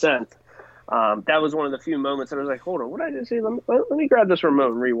make any sense. That was one of the few moments that I was like, hold on, what did I just say? Let me grab this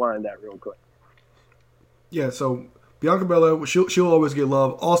remote and rewind that real quick. Yeah, so Bianca Belair, she'll always get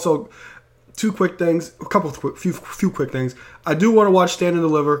love. Also, few quick things. I do want to watch Stand and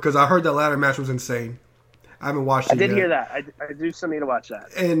Deliver because I heard that ladder match was insane. I haven't watched it yet. I did hear that. I do still need to watch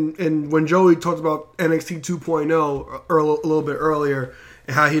that. And when Joey talked about NXT 2.0 a little bit earlier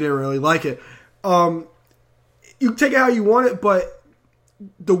and how he didn't really like it, You take it how you want it, but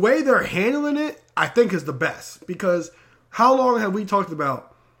the way they're handling it, I think, is the best. Because how long have we talked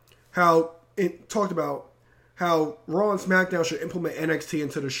about how Raw and SmackDown should implement NXT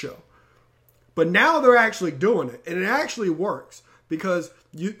into the show? But now they're actually doing it, and it actually works. Because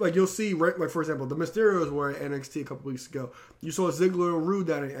you'll see, like for example, the Mysterios were at NXT a couple weeks ago. You saw Ziggler and Rude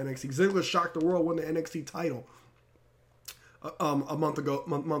down at NXT. Ziggler shocked the world, won the NXT title a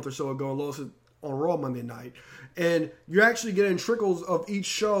month or so ago, and lost it on Raw Monday night. And you're actually getting trickles of each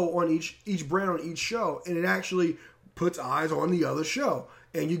show on each brand on each show, and it actually puts eyes on the other show.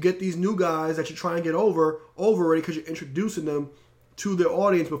 And you get these new guys that you're trying to get over already because you're introducing them to their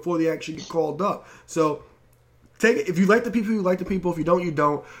audience before they actually get called up. So take it. If you like the people, you like the people. If you don't, you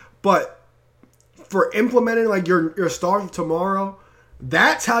don't. But for implementing like your stars of tomorrow,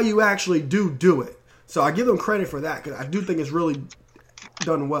 that's how you actually do it. So I give them credit for that because I do think it's really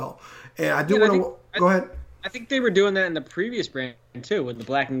done well. And I do want to go ahead. I think they were doing that in the previous brand too, with the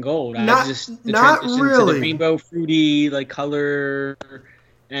black and gold. Not really. To the rainbow fruity like color,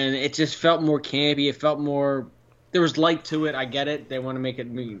 and it just felt more campy. It felt more. There was light to it. I get it. They want to make it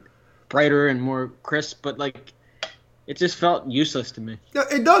brighter and more crisp, but like, it just felt useless to me. Yeah,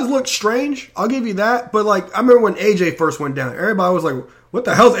 it does look strange. I'll give you that. But like, I remember when AJ first went down, everybody was like, "What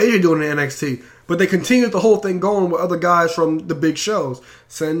the hell's AJ doing in NXT?" But they continued the whole thing going with other guys from the big shows,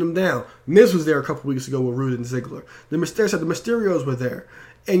 sending them down. Miz was there a couple weeks ago with Rude and Ziggler. The Mysterios were there.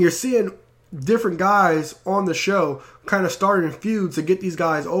 And you're seeing different guys on the show kind of starting feuds to get these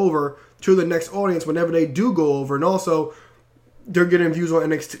guys over to the next audience whenever they do go over. And also, they're getting views on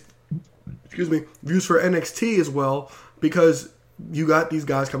NXT. Views for NXT as well because you got these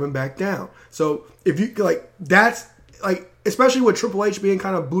guys coming back down. So if you that's especially with Triple H being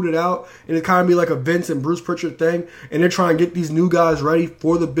kind of booted out and it kind of be like a Vince and Bruce Pritchard thing, and they're trying to get these new guys ready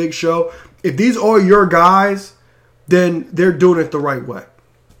for the big show. If these are your guys, then they're doing it the right way.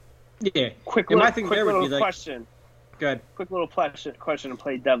 Yeah. Quick little question. Good. Quick little question to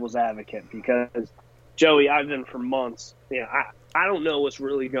play devil's advocate because Joey, I've been for months. I don't know what's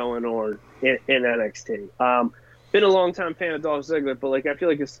really going on in NXT. Been a long time fan of Dolph Ziggler, but I feel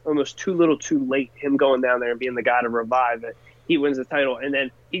like it's almost too little, too late. Him going down there and being the guy to revive it. He wins the title, and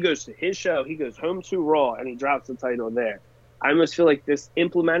then he goes to his show. He goes home to Raw, and he drops the title there. I almost feel like this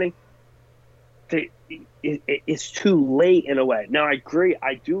implementing, it's too late in a way. Now I agree.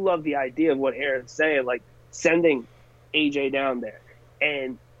 I do love the idea of what Aaron's saying, like sending AJ down there,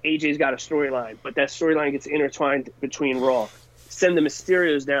 and AJ's got a storyline, but that storyline gets intertwined between Raw. Send the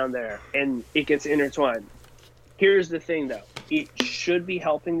Mysterios down there, and it gets intertwined. Here's the thing, though. It should be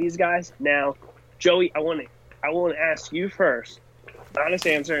helping these guys. Now, Joey, I want to ask you first. Honest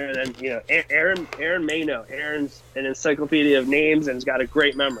answer, and then Aaron may know. Aaron's an encyclopedia of names and has got a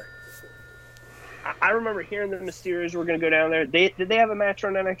great memory. I remember hearing the Mysterios were going to go down there. Did they have a match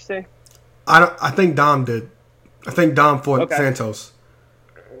on NXT? I think Dom did. I think Dom fought Santos.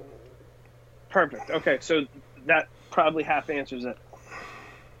 Perfect. Okay, so that probably half answers it.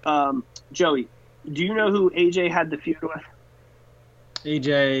 Joey, do you know who AJ had the feud with?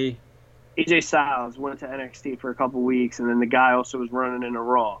 AJ Styles went to NXT for a couple weeks, and then the guy also was running in a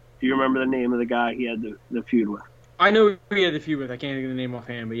Raw. Do you remember the name of the guy he had the feud with? I know who he had the feud with. I can't think of the name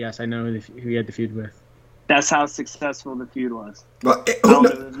offhand, but yes, I know who he had the feud with. That's how successful the feud was. Well, I don't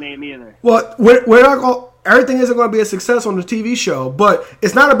know his name either. Well, we're not everything isn't going to be a success on the TV show, but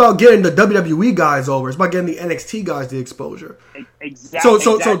it's not about getting the WWE guys over. It's about getting the NXT guys the exposure. Exactly.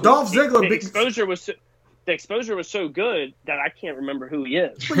 So Dolph Ziggler, the exposure was so good that I can't remember who he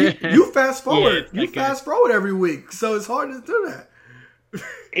is. You fast forward. Fast forward every week, so it's hard to do that.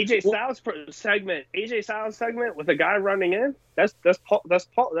 AJ Styles segment with a guy running in. That's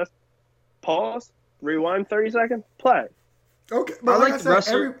pause. Rewind 30 seconds. Play. Okay, but I like the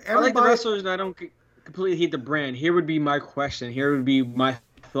wrestlers, and I don't completely hate the brand. Here would be my question. Here would be my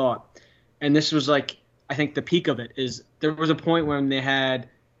thought. And this was I think the peak of it is there was a point when they had,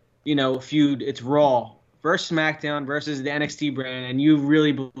 a feud. It's Raw versus SmackDown versus the NXT brand, and you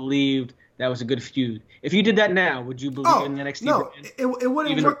really believed that was a good feud. If you did that now, would you believe in the NXT brand? It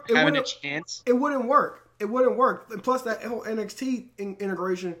wouldn't even work. Having a chance? It wouldn't work. It wouldn't work. And plus, that whole NXT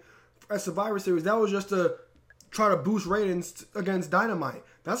integration at Survivor Series, that was just to try to boost ratings against Dynamite.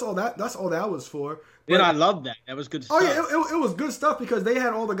 That's all that was for. But I loved that. That was good stuff. Oh yeah, it was good stuff because they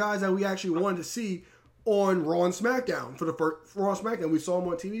had all the guys that we actually wanted to see on Raw and SmackDown for the first Raw and SmackDown. We saw him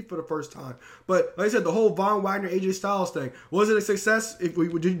on TV for the first time. But like I said, the whole Von Wagner, AJ Styles thing, was it a success? Do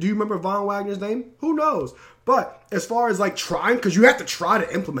you remember Von Wagner's name? Who knows? But as far as like trying, because you have to try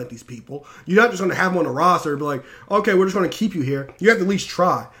to implement these people. You're not just going to have them on the roster and be like, okay, we're just going to keep you here. You have to at least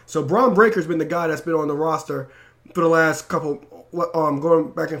try. So Braun Breaker's been the guy that's been on the roster for the last couple,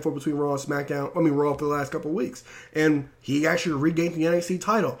 going back and forth between Raw and SmackDown. Raw for the last couple of weeks. And he actually regained the NXT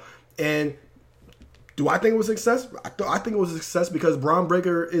title. And do I think it was a success? I think it was a success because Braun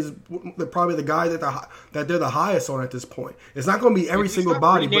Breaker is probably the guy that they're the highest on at this point. It's not going to be every single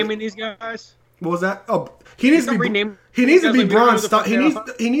body. Naming these guys. What was that? Oh, he needs to be. He needs to be Braun.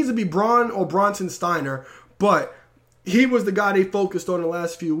 He needs to be Braun or Bronson Steiner. But he was the guy they focused on the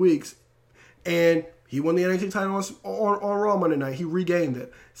last few weeks, and he won the NXT title on Raw Monday night. He regained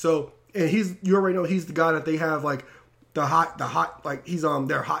it. So, and you already know he's the guy that they have like the hot like he's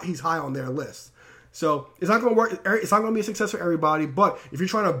he's high on their list. So it's not going to work. It's not going to be a success for everybody. But if you're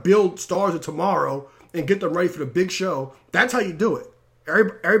trying to build stars of tomorrow and get them ready for the big show, that's how you do it.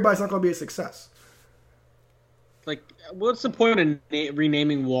 Everybody's not going to be a success. Like, what's the point in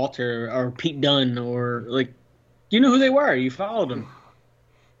renaming Walter or Pete Dunne or like, you know who they were? You followed them.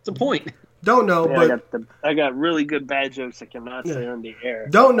 What's the point? Don't know, yeah, but I got really good bad jokes I cannot say on the air.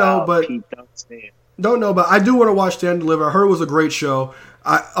 Don't know, but Pete Dunne's name. Don't know, but I do want to watch Stand and Deliver. I heard it was a great show.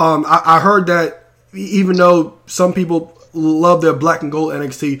 I heard that even though some people love their black and gold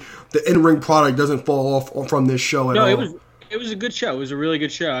NXT, the in-ring product doesn't fall off from this show at all. No, it was a good show. It was a really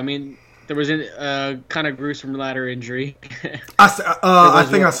good show. I mean, there was a kind of gruesome ladder injury. I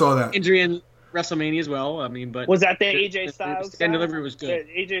think I saw that. Injury in WrestleMania as well. I mean, but was that the AJ Styles? Stand and Deliver was good.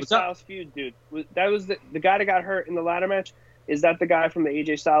 The AJ Styles feud, dude. That was the guy that got hurt in the ladder match. Is that the guy from the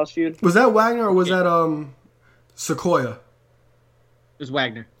AJ Styles feud? Was that Wagner or was that Sequoia? It was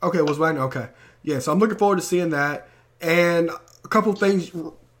Wagner. Okay, it was Wagner. Okay. Yeah, so I'm looking forward to seeing that. And a couple things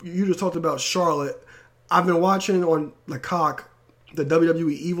you just talked about Charlotte. I've been watching on Lecoq the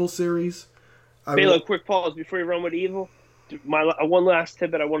WWE Evil series. Hey, quick pause before you run with Evil. One last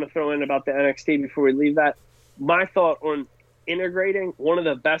tidbit I want to throw in about the NXT before we leave that. My thought on integrating, one of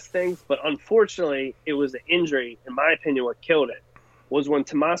the best things, but unfortunately it was an injury, in my opinion, what killed it, was when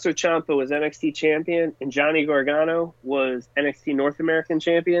Tommaso Ciampa was NXT champion and Johnny Gargano was NXT North American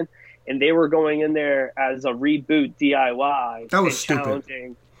champion, and they were going in there as a reboot DIY. That was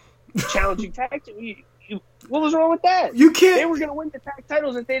stupid. Challenging tag team. What was wrong with that? You can't. They were going to win the tag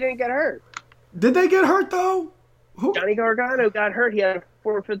titles if they didn't get hurt. Did they get hurt though? Who? Johnny Gargano got hurt. He had to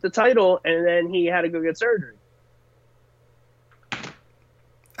forfeit the title, and then he had to go get surgery.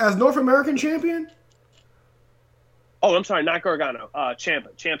 As North American champion? Oh, I'm sorry, not Gargano.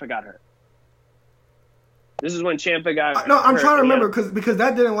 Ciampa. Ciampa got hurt. This is when Ciampa got. No, I'm trying to remember because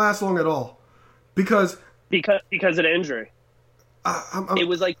that didn't last long at all. Because of the injury. It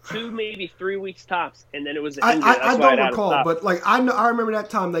was like 2, maybe 3 weeks tops, and then it was an injury. I don't recall, but like I remember that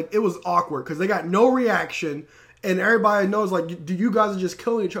time. Like it was awkward because they got no reaction, and everybody knows like you guys are just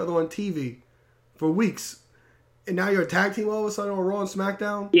killing each other on TV for weeks, and now you're a tag team all of a sudden on Raw and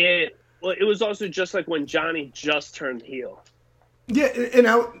SmackDown. Yeah, well, it was also just like when Johnny just turned heel. Yeah, and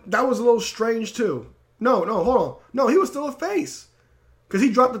that was a little strange too. No, hold on. No, he was still a face because he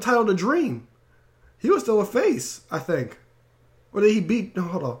dropped the title to Dream. He was still a face, I think. Or did he beat? No,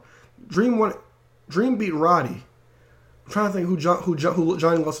 hold on. Dream beat Roddy. I'm trying to think who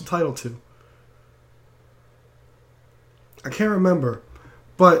Johnny lost the title to. I can't remember,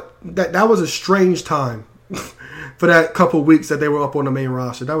 but that was a strange time for that couple weeks that they were up on the main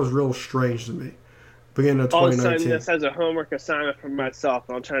roster. That was real strange to me. Beginning of 2019. All of a sudden, this has a homework assignment for myself.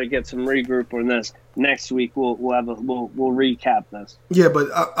 I'll try to get some regroup on this. Next week, we'll recap this. Yeah, but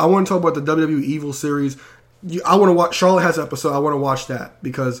I want to talk about the WWE Evil series. I want to watch. Charlotte has an episode. I want to watch that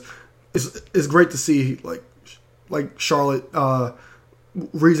because it's great to see like Charlotte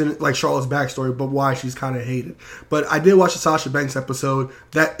reason like Charlotte's backstory, but why she's kind of hated. But I did watch the Sasha Banks episode.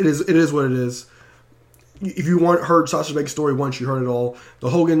 That it is what it is. If you heard Sasha Banks' story once, you heard it all.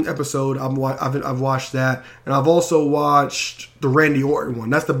 The Hogan episode, I've watched that, and I've also watched the Randy Orton one.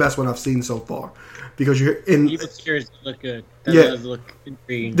 That's the best one I've seen so far because you're in. Even series look good. That does look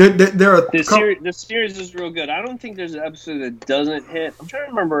intriguing. There are the series is real good. I don't think there's an episode that doesn't hit. I'm trying to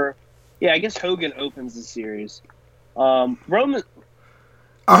remember. Yeah, I guess Hogan opens the series. Roman.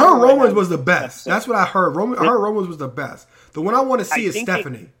 I heard Roman's was the best. That's what I heard. I heard Roman's was the best. The one I want to see is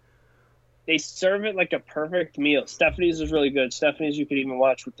Stephanie. They serve it like a perfect meal. Stephanie's is really good. Stephanie's you could even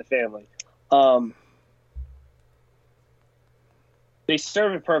watch with the family. They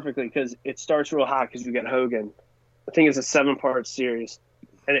serve it perfectly because it starts real hot because you get Hogan. I think it's a 7-part series.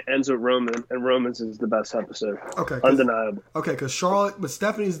 and it ends with Roman, and Roman's is the best episode. Okay, undeniable. Okay, because Charlotte, but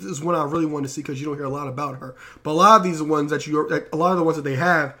Stephanie's is one I really want to see because you don't hear a lot about her. But a lot of these are ones that a lot of the ones that they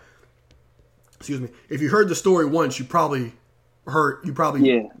have. Excuse me. If you heard the story once, you probably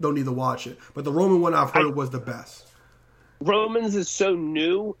don't need to watch it. But the Roman one I've heard was the best. Roman's is so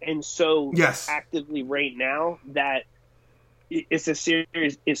new and so yes. actively right now that it's a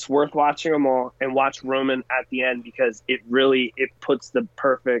series. It's worth watching them all and watch Roman at the end because it puts the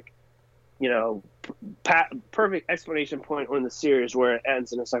perfect, perfect explanation point on the series where it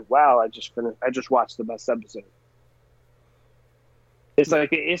ends, and it's like, wow, I just watched the best episode. It's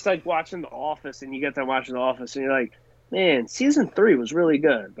like watching The Office, and you get to watching The Office, and you're like, man, season 3 was really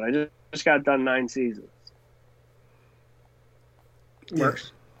good, but I just got done 9 seasons.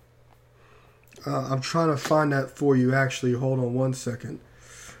 Works. I'm trying to find that for you, actually. Hold on one second.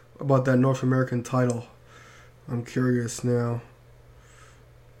 About that North American title. I'm curious now.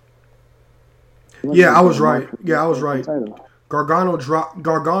 Yeah, I was right.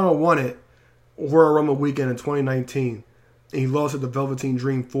 Gargano won it Royal Rumble weekend in 2019. And he lost to the Velveteen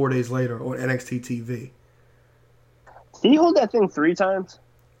Dream 4 days later on NXT TV. Did he hold that thing 3 times?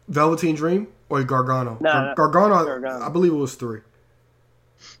 Velveteen Dream or Gargano? No, Gargano. I believe it was 3.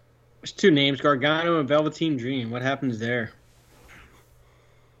 There's 2 names, Gargano and Velveteen Dream. What happens there?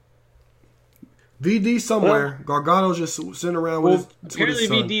 VD somewhere. Gargano's just sitting around with his apparently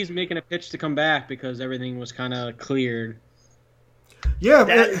son. VD's making a pitch to come back because everything was kind of cleared. Yeah,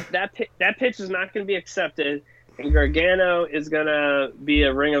 that pitch is not going to be accepted, and Gargano is going to be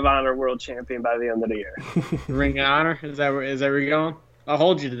a Ring of Honor World Champion by the end of the year. Ring of Honor? Is that where you're going? I'll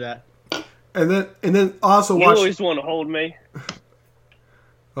hold you to that. And then also you watch. always want to hold me.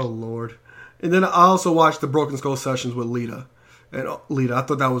 Oh Lord! And then I also watched the Broken Skull sessions with Lita. And Lita, I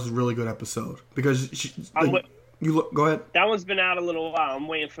thought that was a really good episode because go ahead. That one's been out a little while. I'm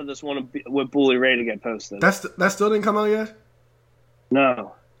waiting for this one with Bully Ray to get posted. That still didn't come out yet?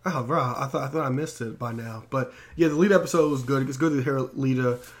 No. Oh, bro, I thought I missed it by now. But yeah, the Lita episode was good. It's good to hear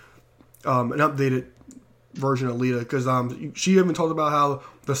Lita, an updated version of Lita, because she even talked about how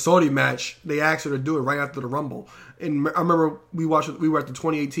the Saudi match, they asked her to do it right after the Rumble. And I remember we were at the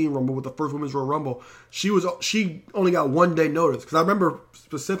 2018 Rumble with the first Women's Royal Rumble. She only got 1 day notice, because I remember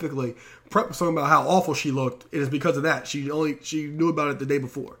specifically Prep was talking about how awful she looked, and it's because of that. She knew about it the day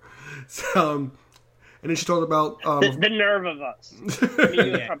before. So, and then she talked about the nerve of us.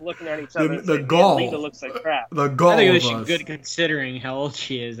 We kept looking at each other. The gall. Lita looks like crap. The gall. I think of she's us. good considering how old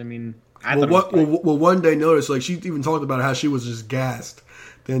she is. I mean, well, 1 day notice. Like she even talked about how she was just gassed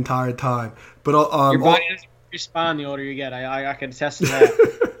the entire time. But your body doesn't respond the older you get. I can attest to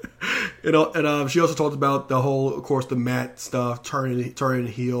that. And she also talked about the whole, of course, the Matt stuff, turning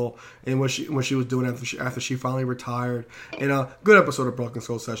heel, and what she was doing after she finally retired. And good episode of Broken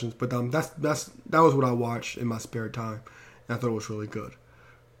Skull Sessions. But that was what I watched in my spare time, and I thought it was really good.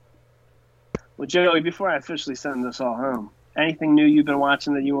 Well, Joey, before I officially send this all home, anything new you've been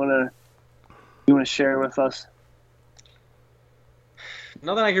watching that you want to share with us?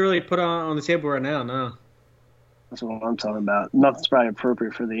 Nothing I can really put on the table right now. No. That's what I'm talking about. Nothing's probably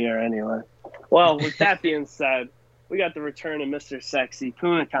appropriate for the air anyway. Well, with that being said, we got the return of Mr. Sexy,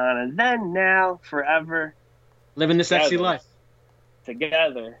 Punakana, then, now, forever. Living the sexy life.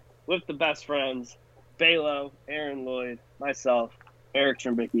 Together, with the best friends, Balo, Aaron Lloyd, myself, Eric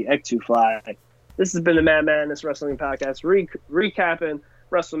Trimbicki, Ek2Fly. This has been the Mad Madness Wrestling Podcast, recapping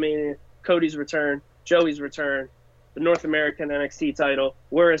WrestleMania, Cody's return, Joey's return, the North American NXT title,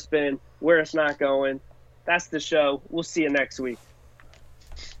 where it's been, where it's not going. That's the show. We'll see you next week.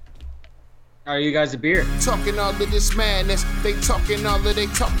 Are you guys a beer? Talking all of this madness. They talking all of they.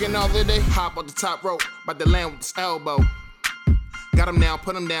 Hop on the top rope, about to land with this elbow. Got him now,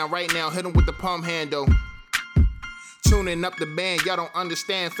 put him down right now. Hit him with the palm handle. Tuning up the band, y'all don't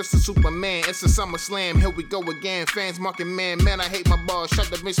understand. Fist of Superman, it's a SummerSlam. Here we go again. Fans marking man, I hate my balls. Shut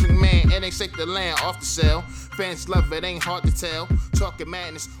the Vince McMahon, it ain't safe to land off the cell. Fans love it, ain't hard to tell. Talking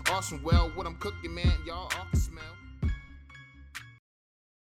madness, awesome. Well, what I'm cooking, man, y'all off the smell.